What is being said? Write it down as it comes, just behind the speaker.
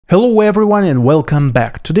Hello everyone and welcome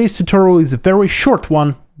back. Today's tutorial is a very short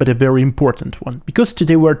one, but a very important one, because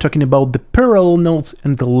today we're talking about the parallel nodes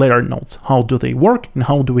and the layer nodes. How do they work and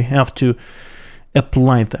how do we have to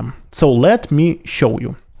apply them? So let me show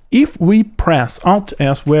you. If we press Alt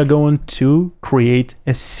S, we're going to create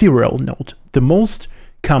a serial node, the most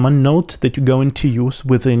common node that you're going to use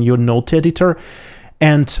within your node editor,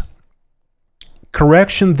 and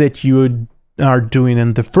correction that you are doing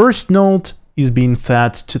in the first node is being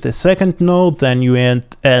fed to the second node, then you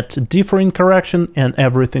add different correction and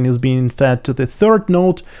everything is being fed to the third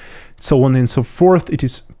node, so on and so forth. It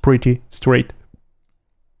is pretty straightforward.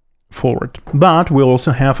 But we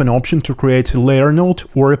also have an option to create a layer node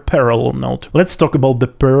or a parallel node. Let's talk about the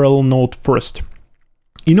parallel node first.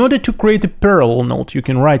 In order to create a parallel node, you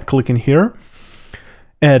can right click in here,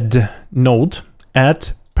 add node, add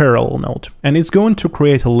parallel node, and it's going to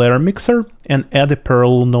create a layer mixer and add a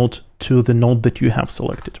parallel node to the node that you have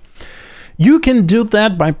selected. You can do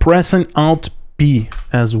that by pressing Alt P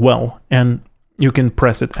as well, and you can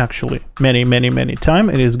press it actually many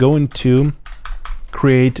times. It is going to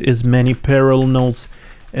create as many parallel nodes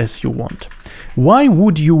as you want. Why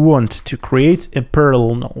would you want to create a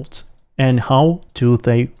parallel node and how do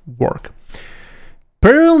they work?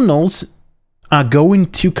 Parallel nodes are going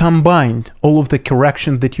to combine all of the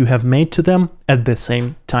correction that you have made to them at the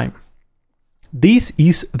same time. This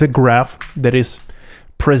is the graph that is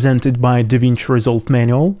presented by DaVinci Resolve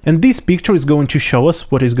manual, and this picture is going to show us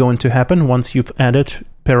what is going to happen once you've added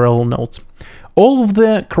parallel nodes. All of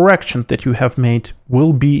the corrections that you have made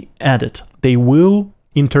will be added. They will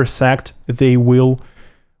intersect, they will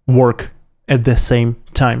work at the same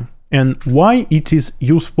time. And why it is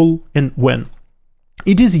useful and when?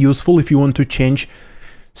 It is useful if you want to change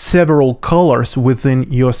several colors within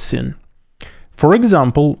your scene. For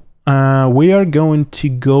example, we are going to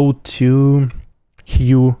go to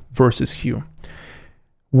hue versus hue.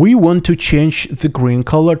 We want to change the green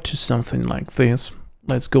color to something like this.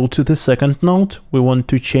 Let's go to the second node. We want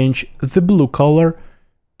to change the blue color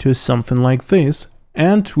to something like this.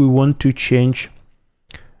 And we want to change,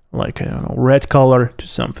 like, I don't know, red color to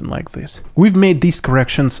something like this. We've made these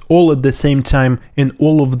corrections all at the same time and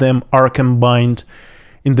all of them are combined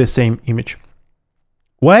in the same image.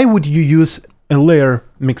 Why would you use a layer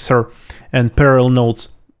mixer and parallel nodes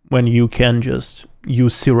when you can just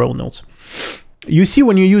use serial nodes? You see,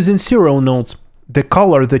 when you're using serial nodes, the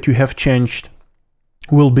color that you have changed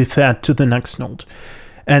will be fed to the next node.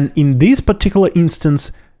 And in this particular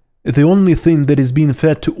instance, the only thing that is being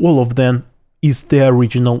fed to all of them is the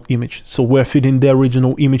original image. So we're feeding the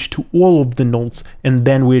original image to all of the nodes, and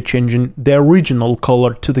then we're changing the original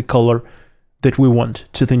color to the color that we want,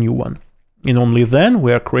 to the new one. And only then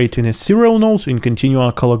we are creating a serial node and continue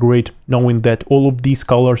our color grade, knowing that all of these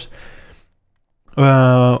colors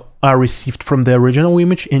are received from the original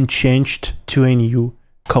image and changed to a new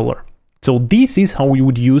color. So this is how we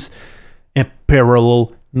would use a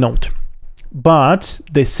parallel node. But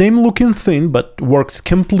the same looking thing, but works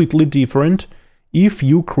completely different if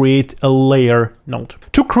you create a layer node.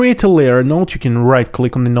 To create a layer node, you can right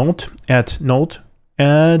click on the node, add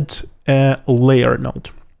a layer node.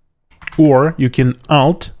 Or you can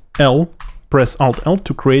press Alt L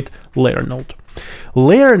to create layer node.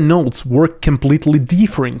 Layer nodes work completely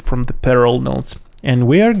different from the parallel nodes, and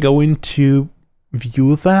we are going to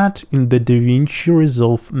view that in the DaVinci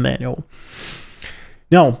Resolve manual.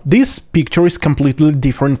 Now, this picture is completely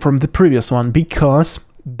different from the previous one because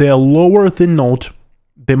the lower the node,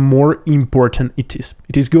 the more important it is.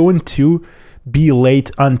 It is going to be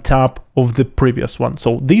laid on top of the previous one.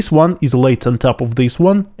 So this one is laid on top of this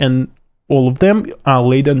one, and all of them are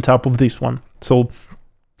laid on top of this one. So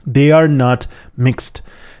they are not mixed.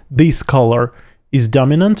 This color is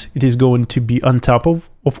dominant. It is going to be on top of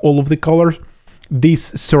all of the colors.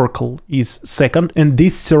 This circle is second, and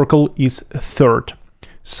this circle is third.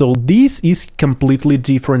 So this is completely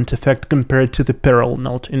different effect compared to the parallel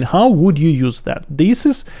node. And how would you use that?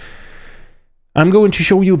 I'm going to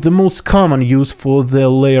show you the most common use for the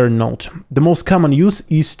layer node. The most common use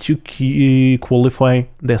is to qualify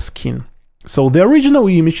the skin. So the original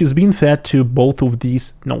image is being fed to both of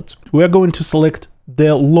these nodes. We are going to select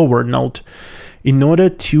the lower node in order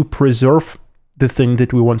to preserve the thing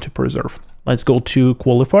that we want to preserve. Let's go to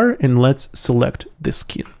qualifier and let's select the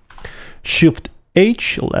skin. Shift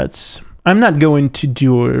H, I'm not going to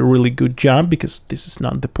do a really good job because this is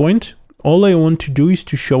not the point. All I want to do is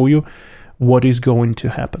to show you what is going to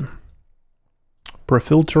happen.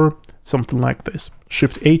 Pre-filter, something like this.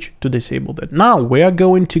 Shift H to disable that. Now we are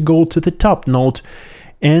going to go to the top node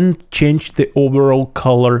and change the overall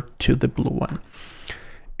color to the blue one.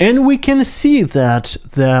 And we can see that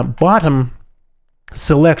the bottom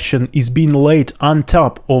selection is being laid on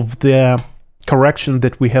top of the correction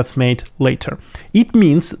that we have made later. It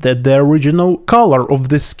means that the original color of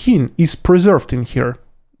the skin is preserved in here,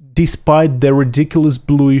 despite the ridiculous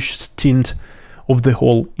bluish tint of the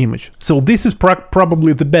whole image. So this is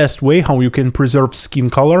probably the best way how you can preserve skin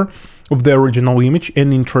color of the original image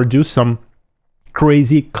and introduce some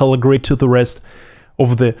crazy color grade to the rest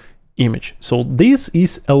of the image. So this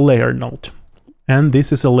is a layer node, and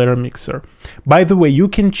this is a layer mixer. By the way, you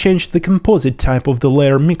can change the composite type of the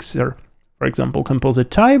layer mixer. For example, composite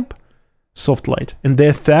type, soft light, and the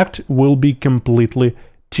effect will be completely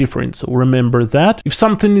different. So remember that. If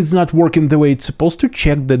something is not working the way it's supposed to,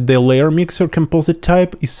 check that the layer mixer composite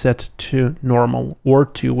type is set to normal or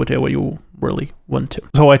to whatever you really want to.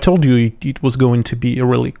 So I told you it was going to be a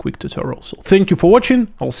really quick tutorial. So thank you for watching.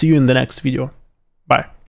 I'll see you in the next video. Bye.